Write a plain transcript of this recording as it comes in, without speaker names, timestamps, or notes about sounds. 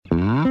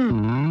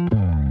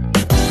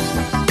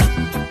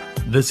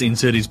This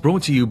insert is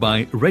brought to you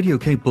by Radio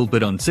K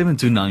Pulpit on 7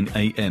 to 9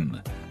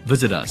 a.m.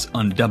 Visit us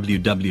on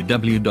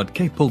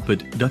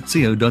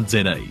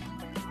www.kpulpit.co.za.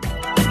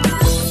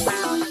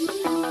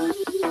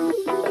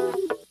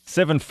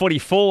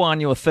 7:44 on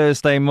your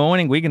Thursday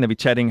morning. We're going to be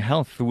chatting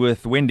health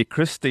with Wendy,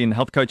 Christien,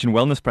 health coach and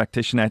wellness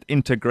practitioner at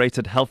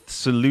Integrated Health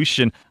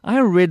Solution. I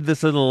read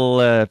this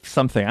little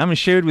something. I'm going to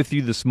share it with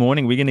you this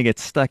morning. We're going to get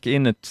stuck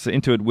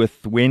into it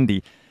with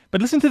Wendy.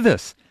 But listen to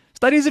this.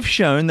 Studies have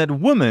shown that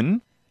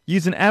women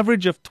use an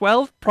average of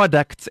 12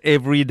 products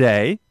every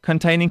day,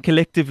 containing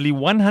collectively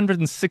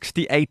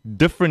 168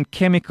 different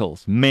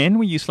chemicals. Men,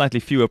 we use slightly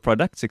fewer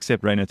products,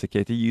 except Reina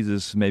Taketi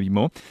uses maybe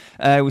more.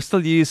 We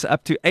still use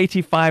up to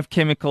 85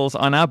 chemicals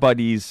on our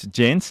bodies,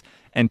 gents,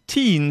 and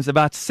teens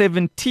about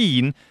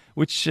 17,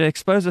 which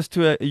expose us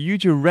to a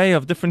huge array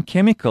of different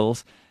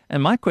chemicals.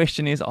 And my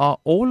question is, are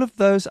all of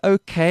those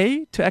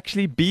okay to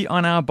actually be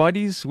on our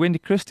bodies? Wendy,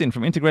 Christien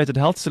from Integrated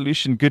Health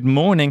Solution, good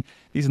morning.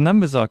 These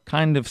numbers are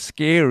kind of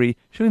scary.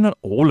 Surely not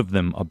all of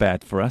them are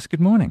bad for us.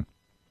 Good morning.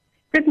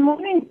 Good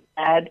morning,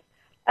 Dad.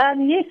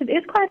 Yes, it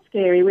is quite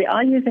scary. We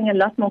are using a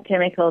lot more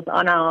chemicals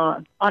on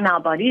our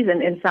bodies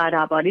and inside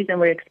our bodies, and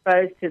we're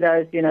exposed to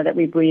those, that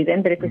we breathe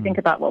in. But if we think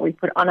about what we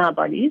put on our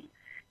bodies,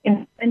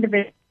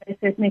 individuals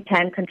certainly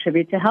can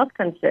contribute to health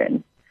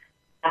concerns.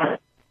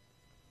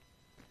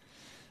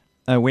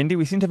 Wendy,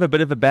 we seem to have a bit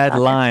of a bad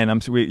line.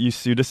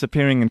 You're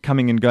disappearing and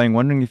coming and going,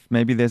 wondering if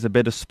maybe there's a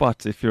better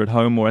spot, if you're at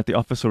home or at the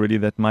office already,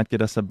 that might get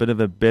us a bit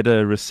of a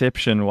better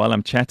reception while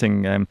I'm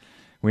chatting.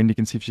 Wendy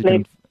can see if she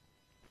can...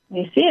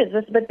 You see, is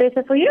this a bit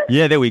better for you?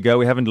 Yeah, there we go.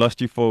 We haven't lost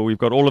you we've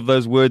got all of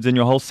those words in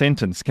your whole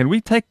sentence. Can we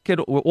take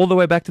it all the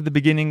way back to the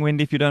beginning,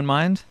 Wendy, if you don't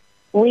mind?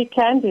 We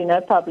can do,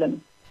 no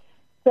problem.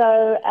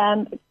 So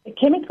the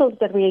chemicals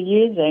that we are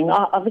using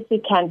obviously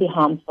can be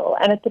harmful,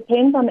 and it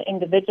depends on the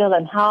individual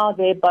and how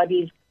their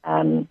bodies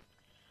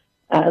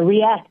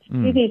react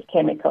to these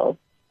chemicals.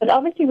 But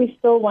obviously we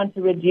still want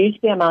to reduce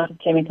the amount of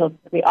chemicals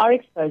that we are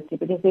exposed to,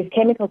 because there's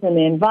chemicals in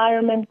the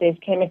environment, there's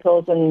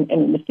chemicals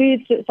in the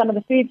foods, some of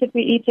the foods that we're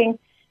eating.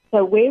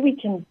 So where we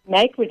can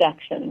make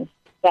reductions,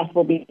 that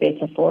will be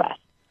better for us.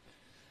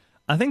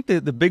 I think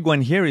the big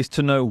one here is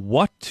to know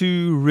what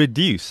to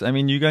reduce. I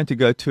mean, you're going to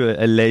go to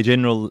a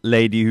general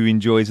lady who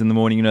enjoys in the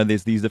morning,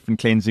 there's these different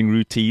cleansing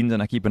routines,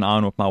 and I keep an eye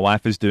on what my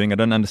wife is doing. I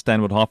don't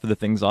understand what half of the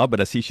things are, but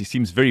I see she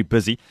seems very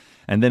busy.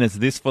 And then it's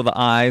this for the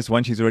eyes.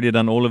 Once she's already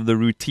done all of the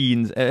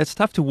routines, it's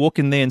tough to walk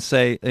in there and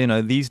say,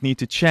 these need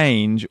to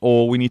change,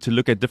 or we need to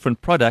look at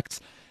different products.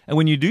 And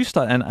when you do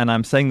start, and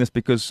I'm saying this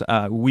because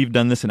we've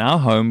done this in our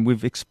home,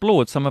 we've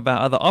explored some of our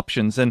other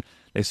options, and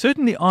they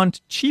certainly aren't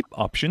cheap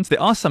options.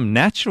 There are some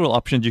natural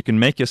options you can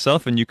make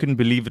yourself, and you couldn't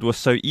believe it was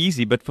so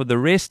easy. But for the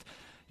rest,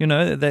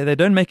 they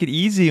don't make it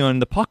easy on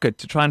the pocket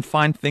to try and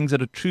find things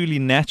that are truly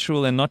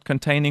natural and not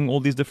containing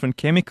all these different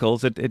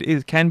chemicals.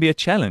 It can be a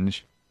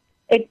challenge.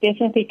 It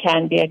definitely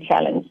can be a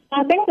challenge.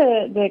 I think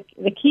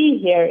the key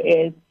here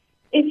is,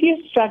 if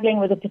you're struggling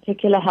with a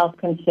particular health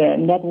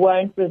concern that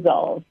won't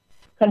resolve,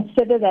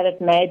 consider that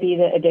it may be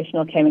the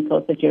additional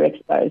chemicals that you're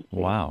exposed to.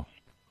 Wow.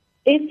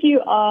 If you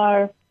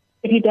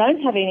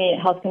don't have any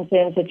health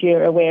concerns that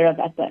you're aware of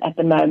at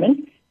the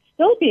moment,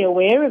 still be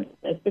aware of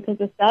this, because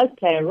this does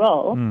play a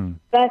role.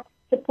 But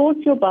support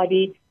your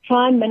body,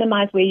 try and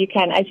minimize where you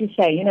can. As you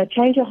say,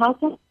 change your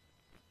household.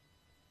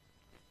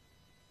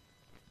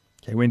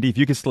 Okay, Wendy, if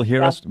you can still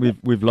hear us,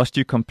 we've lost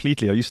you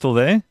completely. Are you still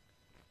there?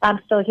 I'm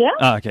still here.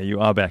 Okay, you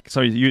are back.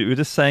 Sorry, you were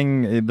just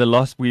saying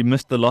we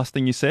missed the last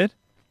thing you said?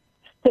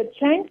 So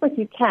change what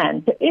you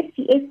can. So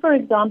if, for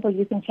example,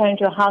 you can change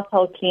your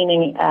household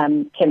cleaning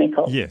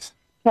chemicals. Yes.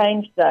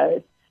 Change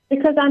those.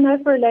 Because I know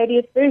for a lady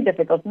it's very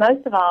difficult.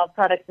 Most of our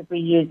products that we're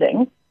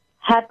using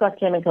have got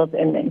chemicals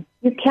in them.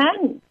 You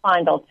can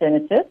find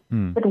alternatives,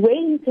 but where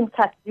you can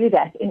cut, do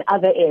that in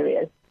other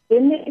areas.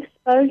 Then the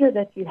exposure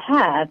that you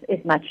have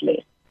is much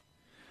less.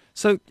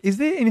 So is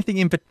there anything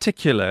in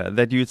particular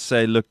that you'd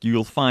say, look,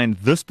 you'll find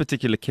this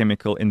particular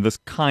chemical in this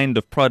kind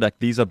of product,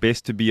 these are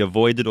best to be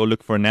avoided, or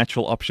look for a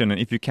natural option, and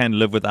if you can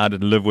live without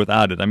it, live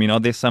without it? I mean, are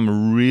there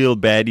some real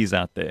baddies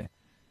out there?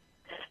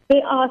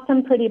 There are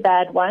some pretty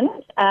bad ones.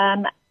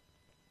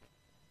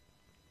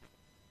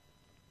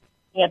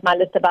 Looking at my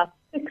list, about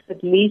 6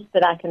 at least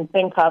that I can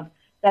think of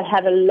that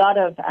have a lot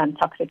of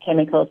toxic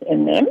chemicals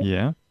in them.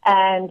 Yeah.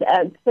 And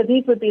so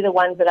these would be the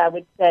ones that I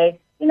would say,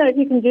 if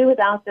you can do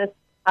without this,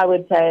 I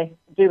would say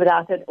do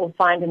without it, or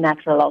find a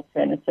natural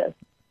alternative.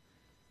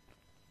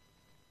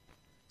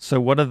 So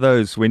what are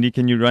those? Wendy,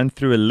 can you run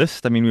through a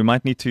list? I mean, we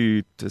might need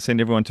to send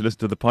everyone to listen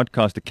to the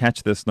podcast to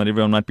catch this. Not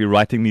everyone might be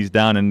writing these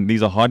down, and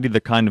these are hardly the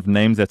kind of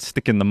names that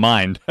stick in the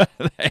mind.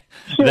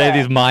 They're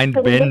these mind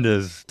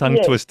benders, tongue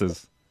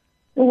twisters.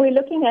 We're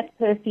looking at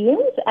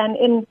perfumes, and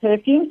in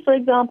perfumes, for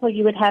example,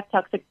 you would have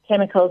toxic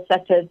chemicals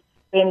such as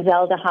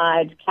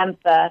benzaldehyde,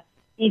 camphor,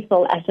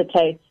 ethyl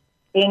acetate,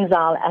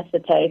 benzyl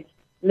acetate,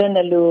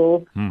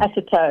 linalool,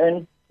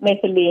 acetone,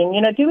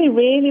 methylene. Do we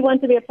really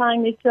want to be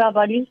applying these to our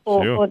bodies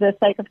for the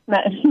sake of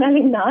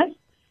smelling nice?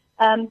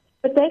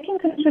 But they can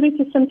contribute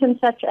to symptoms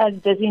such as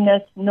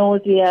dizziness,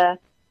 nausea,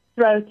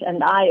 throat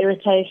and eye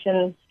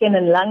irritation, skin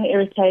and lung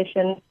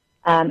irritation,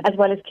 as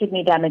well as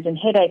kidney damage and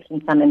headaches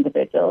in some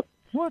individuals.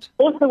 What?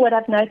 Also, what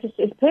I've noticed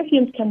is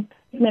perfumes can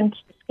pigment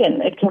the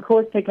skin. It can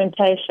cause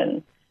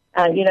pigmentation.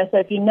 So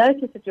if you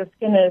notice that your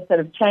skin is sort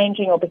of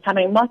changing or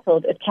becoming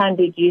mottled, it can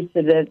be due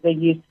to the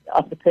use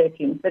of the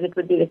perfumes. But it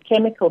would be the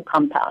chemical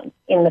compounds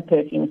in the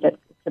perfumes that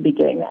could be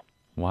doing that.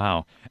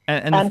 Wow.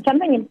 And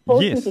something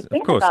important to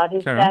think about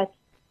is that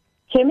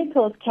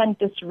chemicals can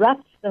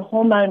disrupt the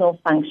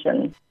hormonal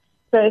function.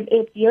 So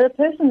if you're a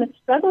person that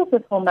struggles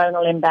with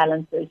hormonal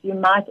imbalances, you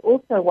might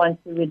also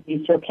want to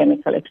reduce your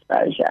chemical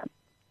exposure.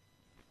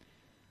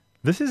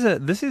 This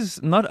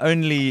is not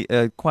only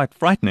quite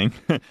frightening,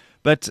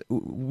 but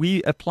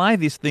we apply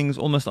these things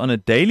almost on a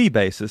daily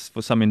basis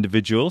for some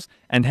individuals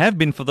and have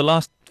been for the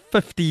last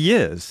 50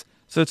 years.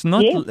 So it's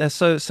not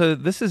so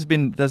this has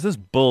been, does this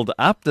build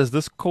up? Does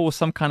this cause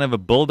some kind of a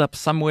build up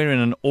somewhere in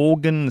an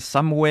organ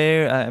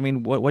somewhere? I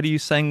mean, what are you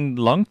saying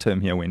long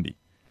term here, Wendy?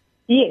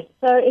 Yes,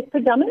 so it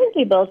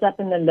predominantly builds up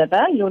in the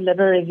liver. Your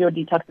liver is your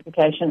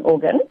detoxification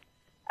organ.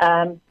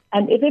 And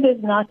if it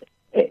is not,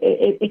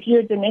 if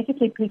you're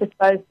genetically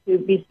predisposed to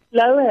be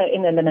slower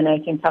in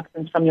eliminating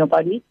toxins from your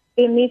body,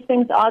 then these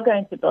things are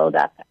going to build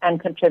up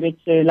and contribute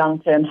to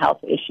long-term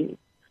health issues.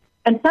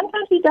 And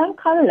sometimes you don't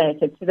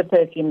correlate it to the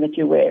perfume that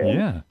you're wearing,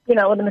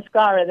 or the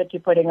mascara that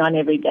you're putting on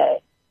every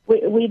day.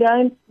 We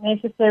don't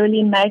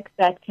necessarily make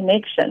that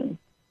connection.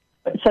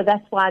 So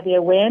that's why the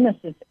awareness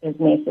is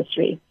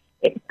necessary.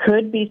 It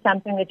could be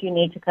something that you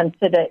need to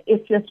consider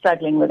if you're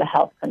struggling with a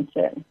health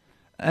concern.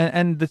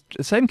 And the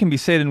same can be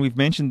said, and we've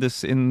mentioned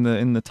this in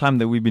the time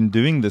that we've been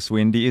doing this,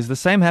 Wendy, is the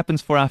same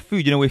happens for our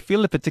food. We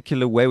feel a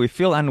particular way, we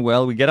feel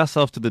unwell, we get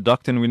ourselves to the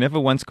doctor, and we never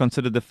once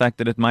considered the fact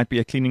that it might be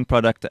a cleaning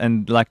product,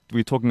 and like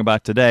we're talking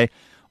about today,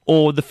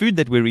 or the food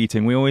that we're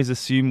eating. We always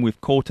assume we've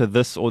caught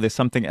this, or there's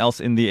something else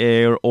in the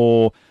air,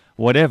 or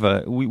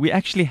whatever. We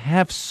actually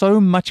have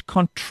so much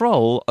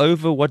control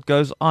over what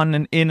goes on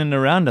and in and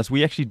around us.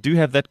 We actually do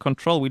have that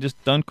control. We just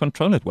don't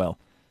control it well.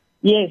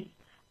 Yes.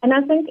 And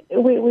I think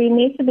we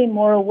need to be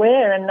more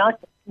aware and not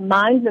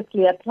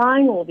mindlessly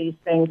applying all these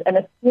things and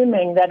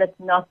assuming that it's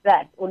not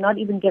that, or not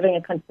even giving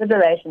a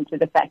consideration to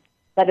the fact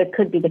that it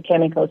could be the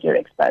chemicals you're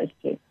exposed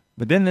to.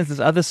 But then there's this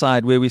other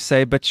side where we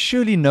say, but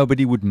surely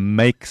nobody would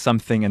make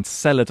something and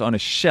sell it on a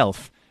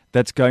shelf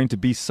that's going to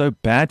be so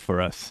bad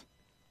for us.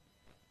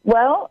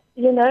 Well,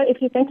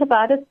 if you think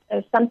about it,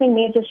 something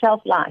needs a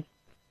shelf life.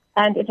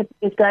 And if it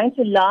is going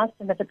to last,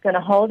 and if it's going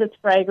to hold its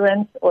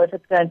fragrance, or if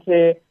it's going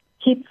to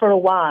keep for a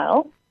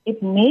while,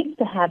 it needs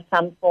to have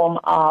some form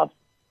of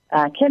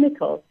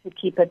chemicals to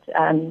keep it,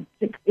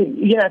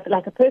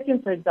 like a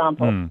perfume, for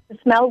example. The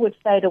smell would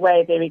fade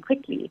away very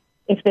quickly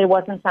if there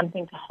wasn't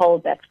something to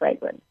hold that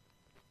fragrance.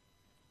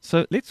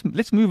 So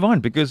let's move on,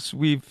 because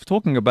we've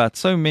talking about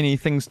so many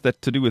things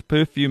that to do with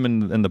perfume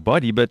and the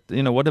body, but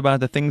what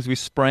about the things we're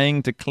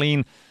spraying to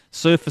clean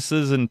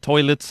surfaces and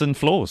toilets and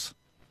floors?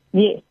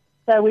 Yes,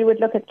 so we would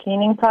look at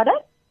cleaning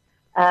products,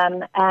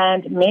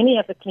 and many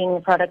of the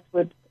cleaning products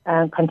would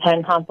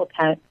contain harmful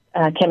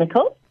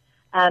chemicals.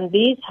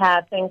 These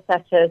have things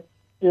such as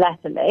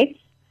lactolates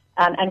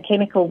and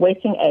chemical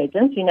wetting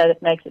agents. That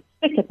makes it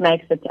thick. It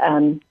makes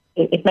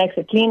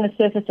it clean the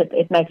surface.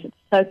 It makes it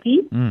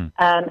soapy,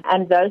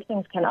 and those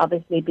things can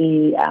obviously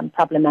be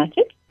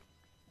problematic.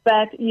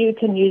 But you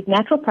can use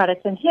natural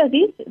products, and here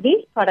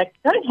these products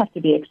don't have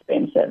to be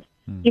expensive.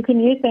 You can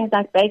use things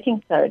like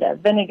baking soda,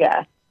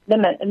 vinegar,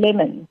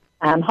 lemon,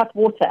 hot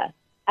water,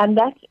 and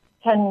that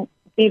can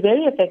be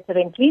very effective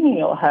in cleaning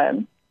your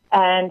home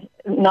and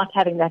not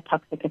having that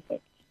toxic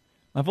effect.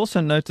 I've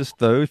also noticed,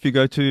 though, if you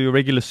go to a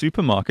regular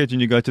supermarket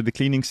and you go to the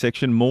cleaning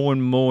section, more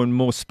and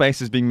more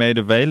space is being made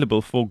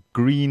available for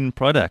green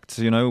products,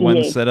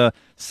 ones that are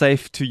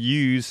safe to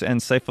use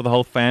and safe for the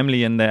whole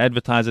family, and they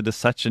advertise it as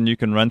such, and you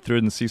can run through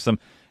it and see some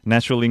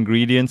natural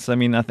ingredients. I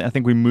mean, I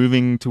think we're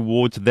moving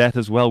towards that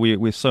as well.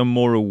 We're so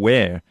more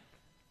aware.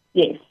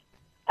 Yes.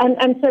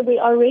 And so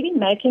we're already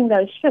making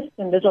those shifts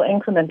in little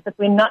increments, but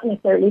we're not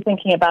necessarily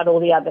thinking about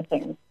all the other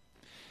things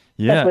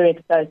that we're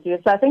exposed to.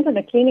 So I think in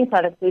the cleaning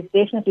products, there's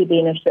definitely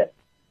been a shift,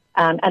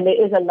 and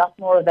there is a lot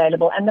more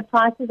available, and the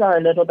prices are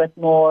a little bit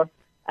more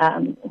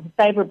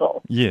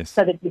favorable,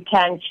 so that you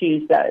can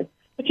choose those.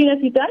 But,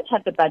 if you don't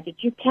have the budget,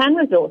 you can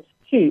resort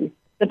to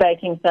the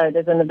baking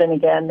sodas and the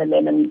vinegar and the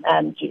lemon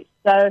juice.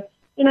 So,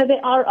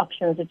 there are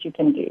options that you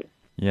can do.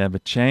 Yeah,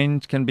 but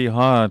change can be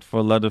hard for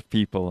a lot of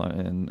people.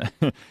 And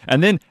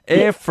then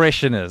air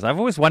fresheners. I've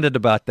always wondered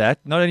about that.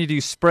 Not only do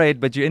you spray it,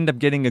 but you end up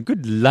getting a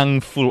good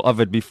lungful of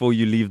it before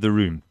you leave the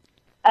room.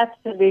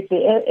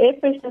 Absolutely. Air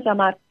fresheners are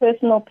my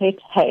personal pet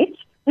hate.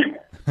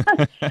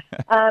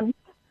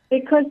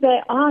 Because they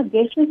are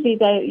definitely,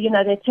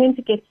 they tend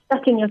to get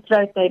stuck in your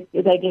throat. They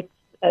get,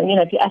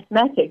 if you're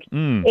asthmatic,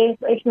 air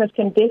fresheners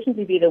can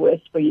definitely be the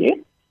worst for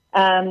you.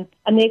 And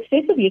the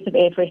excessive use of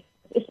air fresheners,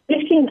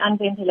 especially in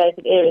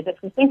unventilated areas.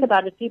 If we think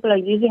about it, people are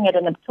using it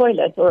in a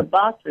toilet or a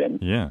bathroom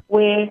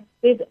where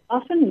there's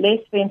often less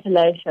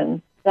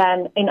ventilation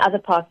than in other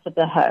parts of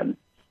the home.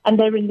 And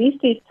they release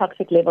these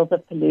toxic levels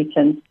of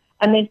pollutants,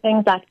 And there's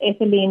things like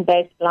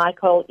ethylene-based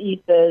glycol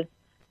ethers,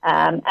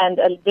 and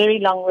a very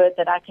long word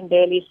that I can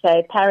barely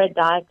say,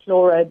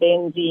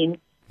 paradichlorobenzene.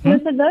 So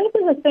those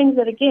are the things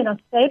that, again, are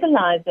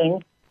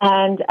stabilizing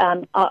and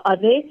are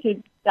there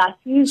to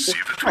diffuse the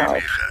smell,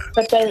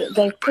 but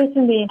they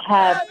certainly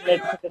have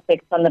negative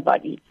effects on the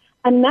body.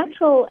 And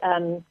natural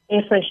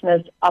air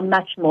fresheners are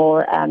much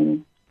more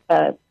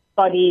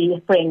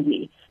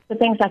body-friendly. So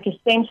things like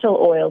essential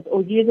oils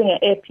or using an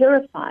air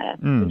purifier,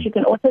 which you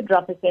can also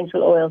drop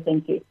essential oils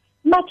into,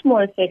 much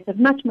more effective,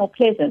 much more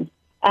pleasant,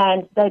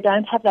 and they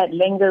don't have that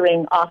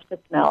lingering after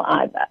smell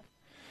either.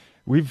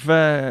 We've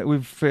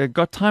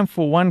got time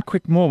for one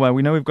quick more, but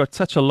we know we've got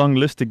such a long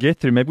list to get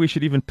through. Maybe we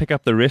should even pick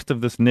up the rest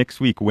of this next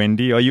week.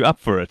 Wendy, are you up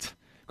for it?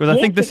 Because I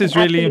think this is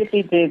really,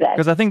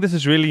 because I think this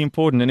is really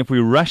important. And if we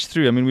rush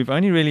through, I mean, we've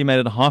only really made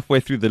it halfway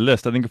through the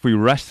list. I think if we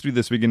rush through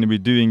this, we're going to be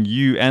doing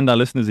you and our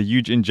listeners a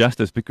huge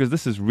injustice, because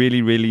this is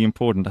really, really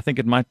important. I think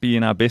it might be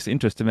in our best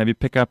interest to maybe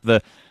pick up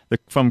the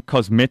from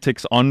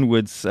cosmetics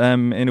onwards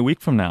in a week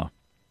from now.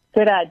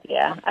 Good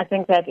idea. I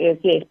think that is,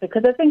 yes,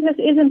 because I think this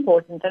is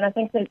important, and I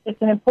think that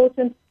it's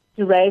important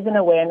to raise an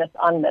awareness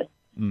on this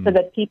so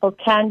that people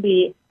can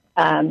be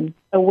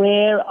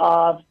aware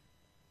of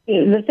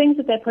the things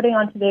that they're putting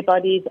onto their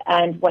bodies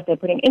and what they're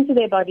putting into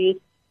their bodies.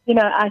 You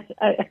know,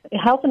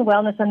 health and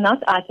wellness are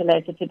not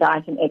isolated to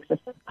diet and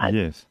exercise.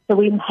 Yes. So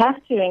we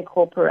have to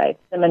incorporate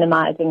the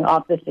minimizing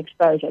of this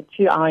exposure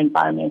to our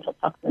environmental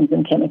toxins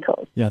and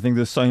chemicals. Yeah, I think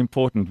this is so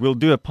important. We'll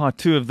do a part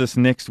 2 of this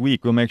next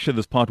week. We'll make sure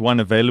there's part 1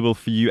 available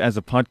for you as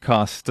a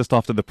podcast just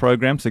after the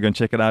program. So go and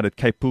check it out at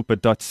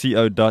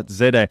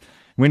capepulpit.co.za.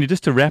 Wendy,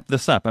 just to wrap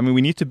this up, I mean,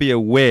 we need to be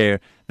aware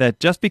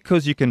that just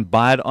because you can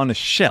buy it on a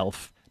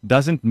shelf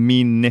doesn't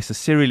mean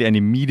necessarily and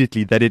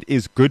immediately that it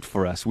is good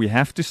for us. We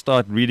have to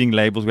start reading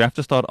labels. We have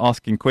to start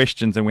asking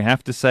questions, and we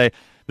have to say,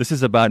 this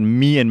is about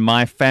me and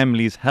my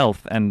family's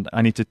health, and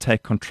I need to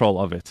take control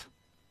of it.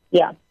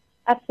 Yeah,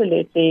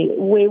 absolutely.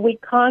 We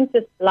can't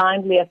just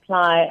blindly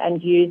apply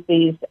and use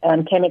these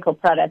chemical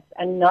products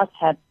and not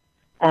have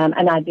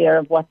an idea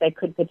of what they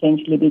could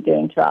potentially be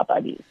doing to our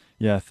bodies.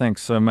 Yeah,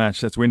 thanks so much.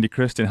 That's Wendy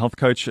Christien, health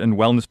coach and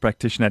wellness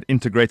practitioner at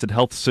Integrated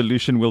Health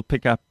Solution. We'll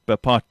pick up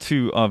part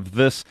 2 of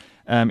this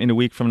in a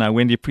week from now.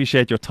 Wendy,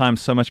 appreciate your time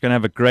so much. Going to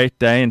have a great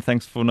day, and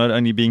thanks for not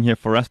only being here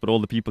for us, but all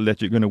the people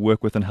that you're going to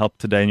work with and help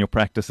today in your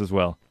practice as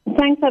well.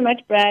 Thanks so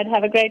much, Brad.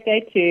 Have a great day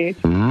too.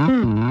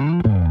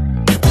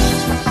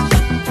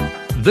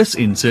 This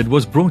insert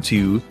was brought to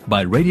you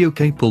by Radio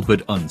K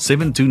Pulpit on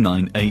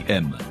 729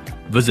 AM.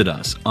 Visit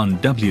us on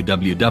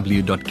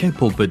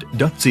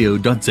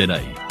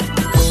www.kpulpit.co.za.